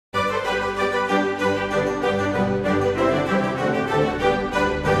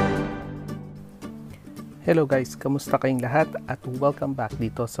Hello guys, kamusta kayong lahat at welcome back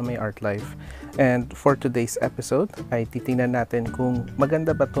dito sa My Art Life. And for today's episode ay titingnan natin kung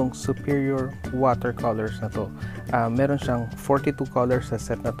maganda ba tong superior watercolors na to. Meron siyang 42 colors sa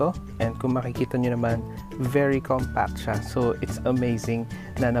set na to, and kung makikita nyo naman, very compact siya. So it's amazing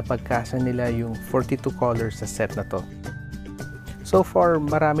na napagkasa nila yung 42 colors sa set na to. So far,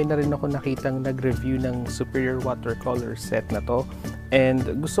 marami na rin ako nakitang nag-review ng superior watercolor set na to. And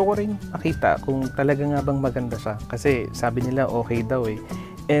gusto ko rin makita kung talaga nga bang maganda siya. Kasi sabi nila okay daw eh.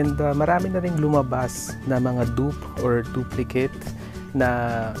 And marami na rin lumabas na mga dupe or duplicate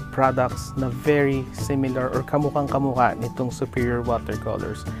na products na very similar or kamukhang-kamukha nitong superior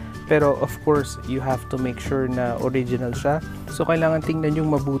watercolors. Pero of course, you have to make sure na original siya. So kailangan tingnan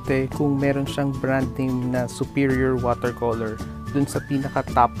yung mabuti kung meron siyang brand name na superior watercolor dun sa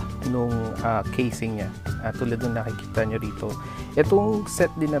pinaka-top nung casing niya. Tulad nung nakikita nyo rito. Itong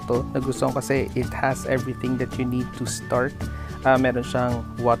set din na to, nagustuhan kasi it has everything that you need to start. Meron siyang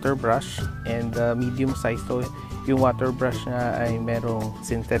water brush and medium size to. Yung water brush niya ay merong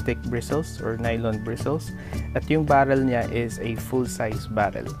synthetic bristles or nylon bristles. At yung barrel niya is a full-size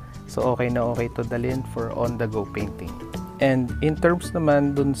barrel. So okay na okay to dalhin for on-the-go painting. And in terms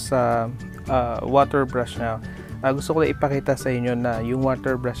naman dun sa water brush niya, gusto ko lang ipakita sa inyo na yung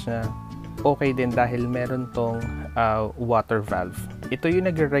water brush niya okay din dahil meron tong water valve. Ito yung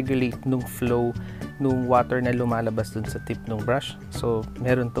nag-regulate nung flow nung water na lumalabas dun sa tip ng brush. So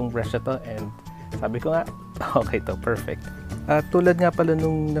meron tong brush na to and sabi ko nga, okay to, perfect. Tulad nga pala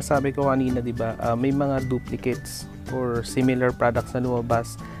nung nasabi ko kanina, diba, may mga duplicates or similar products na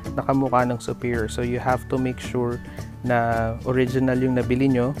lumabas na kamukha ng superior. So you have to make sure na original yung nabili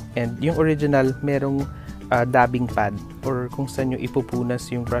nyo, and yung original merong dabbing pad or kung saan nyo ipupunas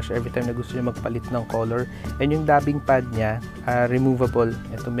yung brush every time na gusto nyo magpalit ng color. And yung dabbing pad niya, removable.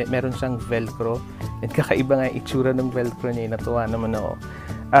 Ito, meron siyang velcro. And kakaiba nga itsura ng velcro niya, natuwa naman ako.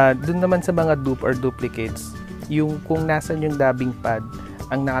 Dun naman sa mga dupe or duplicates, yung kung nasan yung dabbing pad,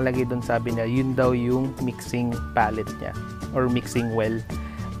 ang nakalagay dun, sabi niya, yun daw yung mixing palette niya or mixing well.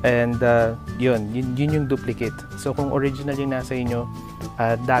 And yun yung duplicate. So kung original yung nasa inyo,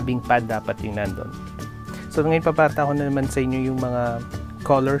 dabbing pad dapat yung nandun. So ngayon papata ko na naman sa inyo yung mga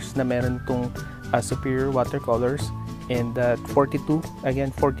colors na meron tong superior watercolors, and 42,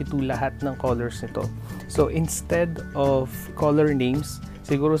 again 42 lahat ng colors nito. So instead of color names,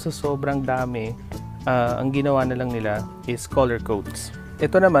 siguro sa sobrang dami, ang ginawa na lang nila is color codes.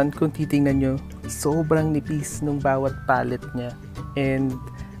 Ito naman, kung titingnan nyo, sobrang nipis nung bawat palette niya, and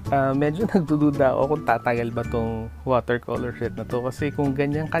medyo nagdududa ako kung tatagal ba tong watercolor set na to, kasi kung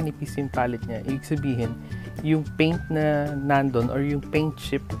ganyan kanipis yung palette niya, ibig sabihin yung paint na nandun or yung paint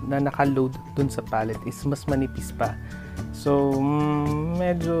chip na nakaload dun sa palette is mas manipis pa. So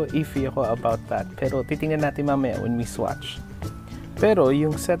medyo iffy ako about that, pero titingnan natin mamaya when we swatch. Pero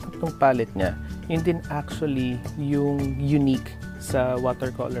yung setup ng palette niya, yun din actually yung unique sa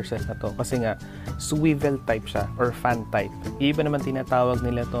watercolor set na to, kasi nga swivel type siya or fan type. Iba naman tinatawag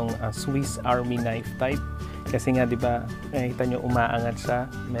nila tong Swiss Army knife type, kasi nga 'di ba, nakita nyo umaangat siya,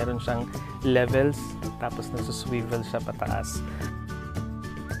 meron siyang levels tapos nagsuswivel siya pataas.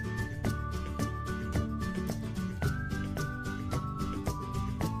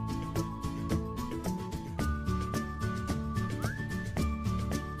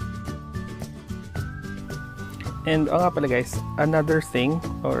 And nga pala guys, another thing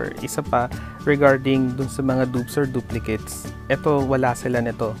or isa pa regarding dun sa mga dupes or duplicates, eto wala sila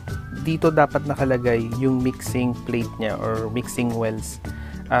nito. Dito dapat nakalagay yung mixing plate niya or mixing wells.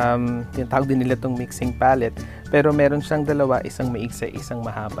 Tinatawag din nila tong mixing palette, pero meron siyang dalawa, isang maigsa, isang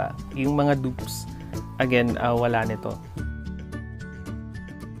mahaba. Yung mga dupes, again, wala nito.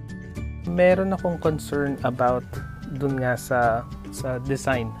 Meron akong concern about dun nga sa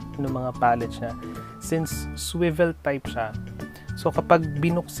design ng mga palettes niya. Since swivel type siya, so kapag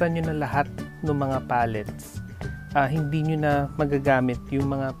binuksan nyo na lahat ng mga palettes, hindi nyo na magagamit yung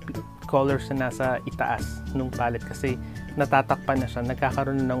mga colors na nasa itaas ng palette kasi natatakpan na siya,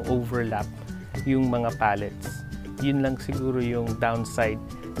 nagkakaroon ng overlap yung mga palettes. Yun lang siguro yung downside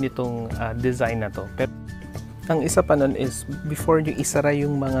nitong design na to. Pero ang isa pa nun is, before nyo isara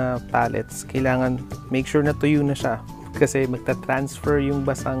yung mga palettes, kailangan make sure na tuyo na siya, kasi magta-transfer yung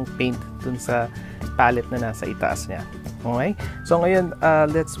basang paint dun sa palette na nasa itaas niya. Okay? So ngayon,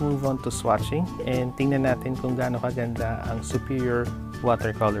 let's move on to swatching and tingnan natin kung gaano kaganda ang superior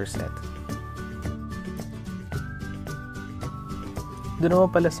watercolor set. Doon naman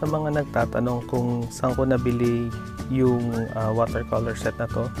pala sa mga nagtatanong kung saan ko nabili yung watercolor set na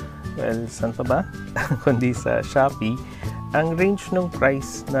to. Well, saan pa ba? Kundi sa Shopee. Ang range ng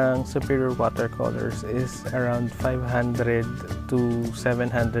price ng Superior Watercolors is around 500 to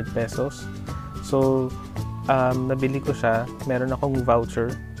 700 pesos. So, nabili ko siya. Meron akong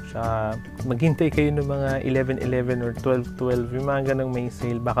voucher. Maghintay kayo ng mga 11-11 or 12-12. Yung mga ganang may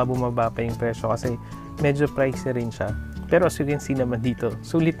sale. Baka bumaba pa yung presyo kasi medyo pricey rin siya. Pero as you can see naman dito,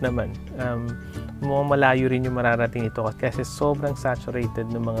 sulit naman. Mukhang malayo rin yung mararating ito kasi sobrang saturated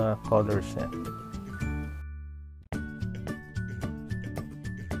ng mga colors niya.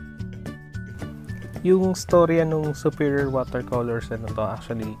 Yung storya nung Superior Watercolors na to,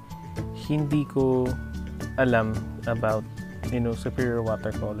 actually, hindi ko alam about Superior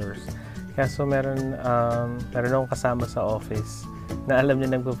Watercolors. Kaso meron akong kasama sa office na alam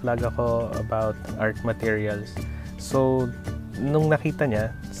niya nagpo-vlog ako about art materials. So, nung nakita niya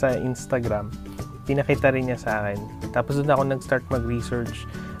sa Instagram, pinakita rin niya sa akin. Tapos doon ako nag-start mag-research.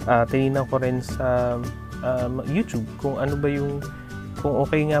 Tinignan ko rin sa YouTube kung ano ba kung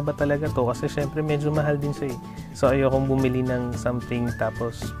okay nga ba talaga to. Kasi syempre medyo mahal din siya eh. So, ayokong bumili ng something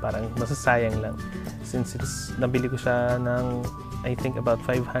tapos parang masasayang lang. Since nabili ko siya ng, I think about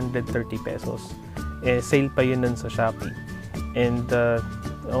 530 pesos. Sale pa yun nun sa Shopee. And,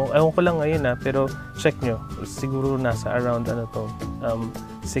 ewan ko lang ngayon pero check nyo. Siguro nasa around 600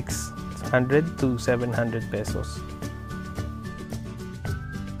 to 700 pesos.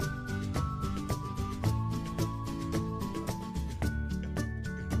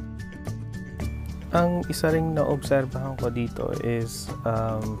 Ang isa ring na-obserbahan ko dito is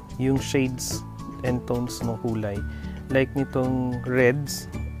yung shades and tones ng kulay. Like nitong reds,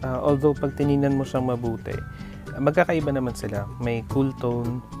 although pag tinignan mo siyang mabuti, magkakaiba naman sila. May cool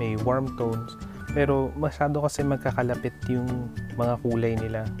tone, may warm tones, pero masyado kasi magkakalapit yung mga kulay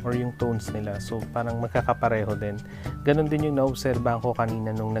nila or yung tones nila. So, parang magkakapareho din. Ganon din yung na-obserbahan ko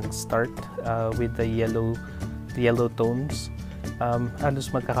kanina nung nag-start with the yellow tones. Halos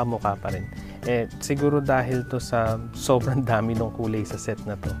magkakamukha pa rin. Siguro dahil to sa sobrang dami ng kulay sa set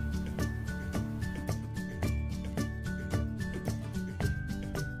na to.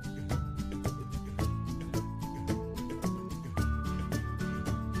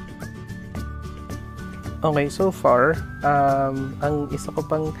 Okay, so far, ang isa ko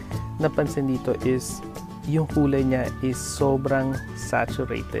pang napansin dito is yung kulay niya is sobrang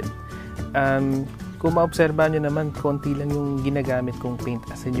saturated. Kung maobserbahan nyo naman, konti lang yung ginagamit kong paint,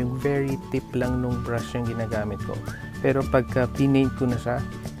 as in yung very tip lang nung brush yung ginagamit ko. Pero pagka pinaint ko na siya,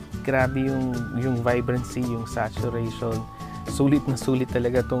 grabe yung vibrancy, yung saturation. Sulit na sulit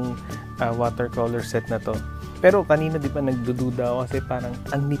talaga tong watercolor set na to. Pero kanina di ba nagdududa ako kasi parang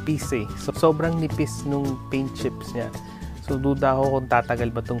ang nipis eh. So, sobrang nipis nung paint chips niya. So duda ako kung tatagal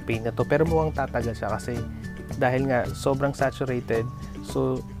ba tong paint na to. Pero mukhang tatagal siya kasi dahil nga sobrang saturated.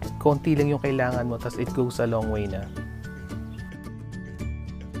 So konti lang yung kailangan mo tapos it goes a long way na.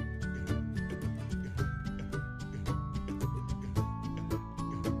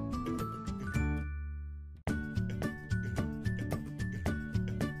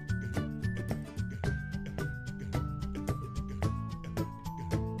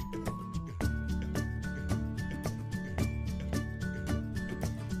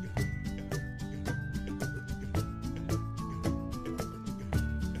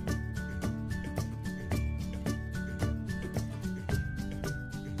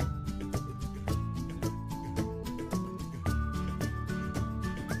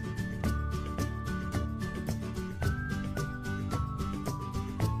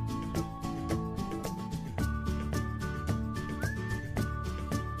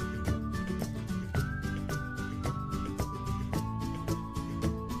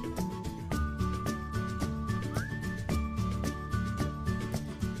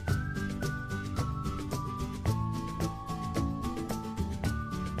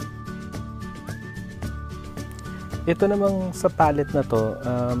 Ito namang sa palette na to,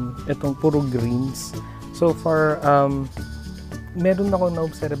 itong puro greens. So far, meron akong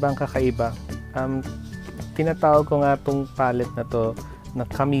na-obserbang kakaiba. Tinatawag ko nga itong palette na to na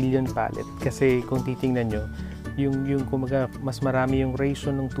chameleon palette. Kasi kung titingnan nyo, yung kumaga, mas marami yung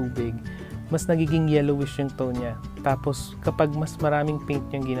ratio ng tubig, mas nagiging yellowish yung tone niya. Tapos kapag mas maraming paint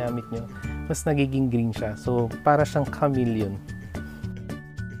yung ginamit nyo, mas nagiging green siya. So para siyang chameleon.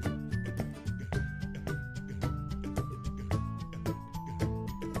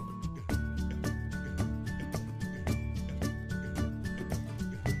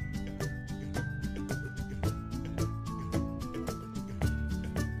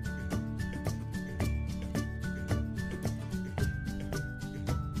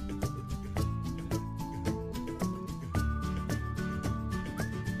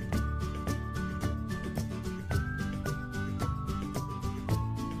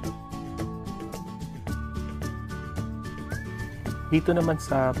 Dito naman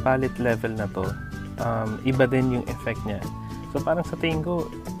sa palette level na to, iba din yung effect niya. So parang sa tingin ko,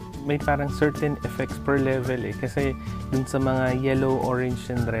 may parang certain effects per level kasi dun sa mga yellow, orange,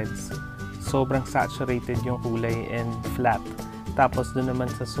 and reds, sobrang saturated yung kulay and flat. Tapos dun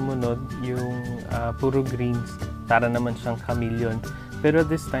naman sa sumunod, yung puro greens, para naman siyang chameleon. Pero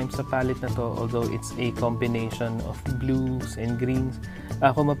this time sa palette na to, although it's a combination of blues and greens,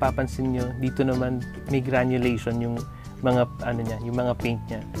 kung mapapansin nyo, dito naman may granulation yung mga niya, yung mga paint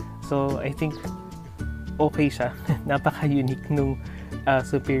niya. So I think okay siya. Napaka-unique nung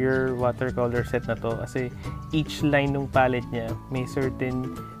superior watercolor set na to kasi each line ng palette niya may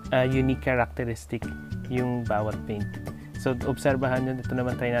certain unique characteristic yung bawat paint. So obserbahan nyo, dito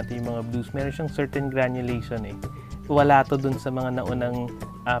naman try natin yung mga blues. Meron siyang certain granulation Wala to dun sa mga naunang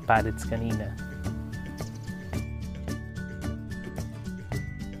palettes kanina.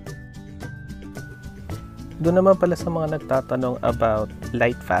 Doon naman pala sa mga nagtatanong about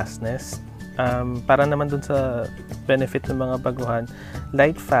light fastness, para naman dun sa benefit ng mga baguhan,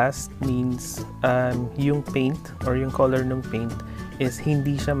 light fast means yung paint or yung color ng paint is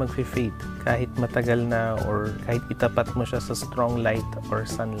hindi siya mag-fade kahit matagal na or kahit itapat mo siya sa strong light or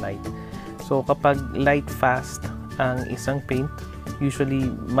sunlight. So kapag light fast ang isang paint, usually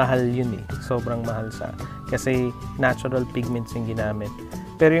mahal yun sobrang mahal siya kasi natural pigments yung ginamit.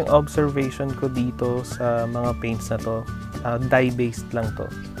 Pero yung observation ko dito sa mga paints na to, dye based lang to.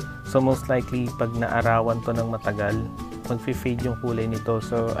 So most likely pag naarawan to ng matagal, mag-fade yung kulay nito.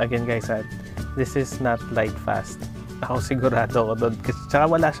 So again guys, this is not light fast. Ako sigurado ako doon kasi tsaka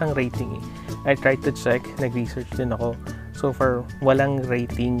wala siyang rating I tried to check, nag-research din ako. So far walang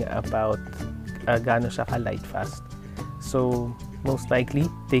rating about gaano siya ka light fast. So most likely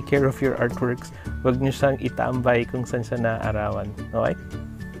take care of your artworks. Huwag niyo siyang itambay kung saan siya naarawan. Okay?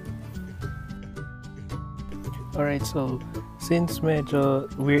 Alright, so since medyo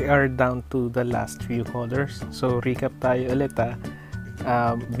we are down to the last few colors, so recap tayo ulit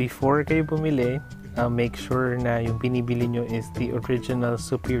before kayo bumili, make sure na yung binibili nyo is the original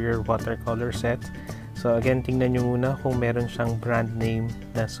superior watercolor set. So again, tingnan nyo muna kung meron siyang brand name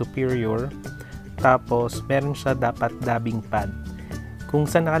na superior. Tapos meron siya dapat dabbing pad. Kung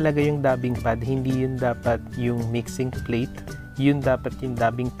saan nakalagay yung dabbing pad, hindi yun dapat yung mixing plate, yun dapat yung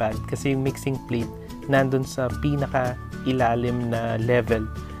dabbing pad kasi yung mixing plate nandun sa pinaka ilalim na level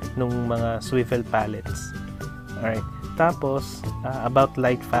ng mga swivel palettes. Alright. Tapos about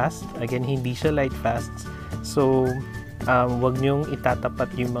light fast, again hindi siya light fast, so wag nyong itatapat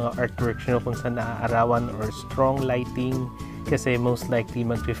yung mga artworks nyo kung saan naaarawan or strong lighting kasi most likely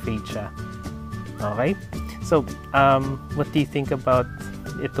mag-fade siya. Okay? So what do you think about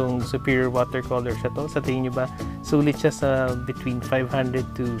itong superior watercolor siya to? Sa tingin nyo ba sulit siya sa between 500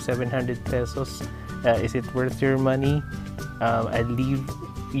 to 700 pesos? Is it worth your money? I'll leave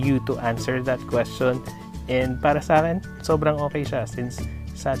you to answer that question. And para sa akin, sobrang okay siya since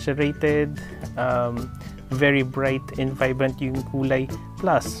saturated, very bright and vibrant yung kulay,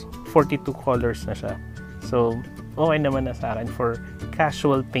 plus 42 colors na siya. So, okay naman na sa akin for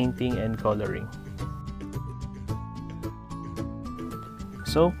casual painting and coloring.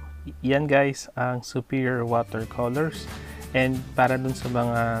 So, yan guys ang superior watercolors. And para dun sa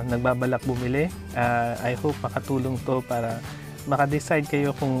mga nagbabalak bumili, I hope makatulong to para maka-decide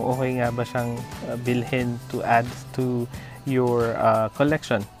kayo kung okay nga ba siyang bilhin to add to your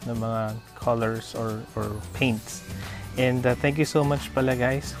collection ng mga colors or paints. And thank you so much pala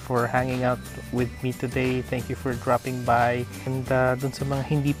guys for hanging out with me today. Thank you for dropping by. And dun sa mga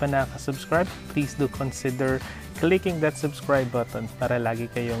hindi pa nakasubscribe, please do consider clicking that subscribe button para lagi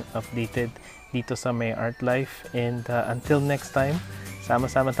kayong updated dito sa My Art Life. And until next time,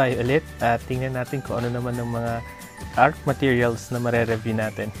 sama-sama tayo ulit at tingnan natin kung ano naman ng mga art materials na mare-review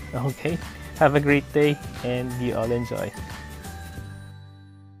natin. Okay? Have a great day and you all enjoy.